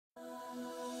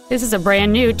This is a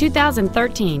brand new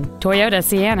 2013 Toyota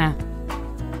Sienna.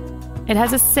 It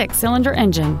has a 6-cylinder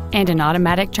engine and an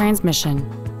automatic transmission.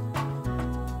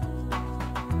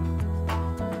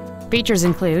 Features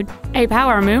include a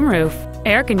power moonroof,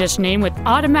 air conditioning with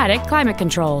automatic climate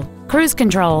control, cruise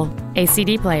control, a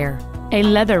CD player, a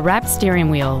leather-wrapped steering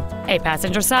wheel, a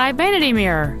passenger side vanity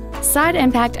mirror, side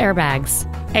impact airbags,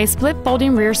 a split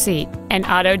folding rear seat, an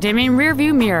auto-dimming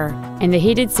rear-view mirror, and the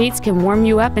heated seats can warm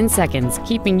you up in seconds,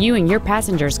 keeping you and your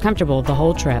passengers comfortable the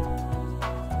whole trip.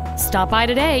 Stop by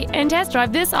today and test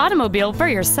drive this automobile for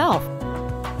yourself.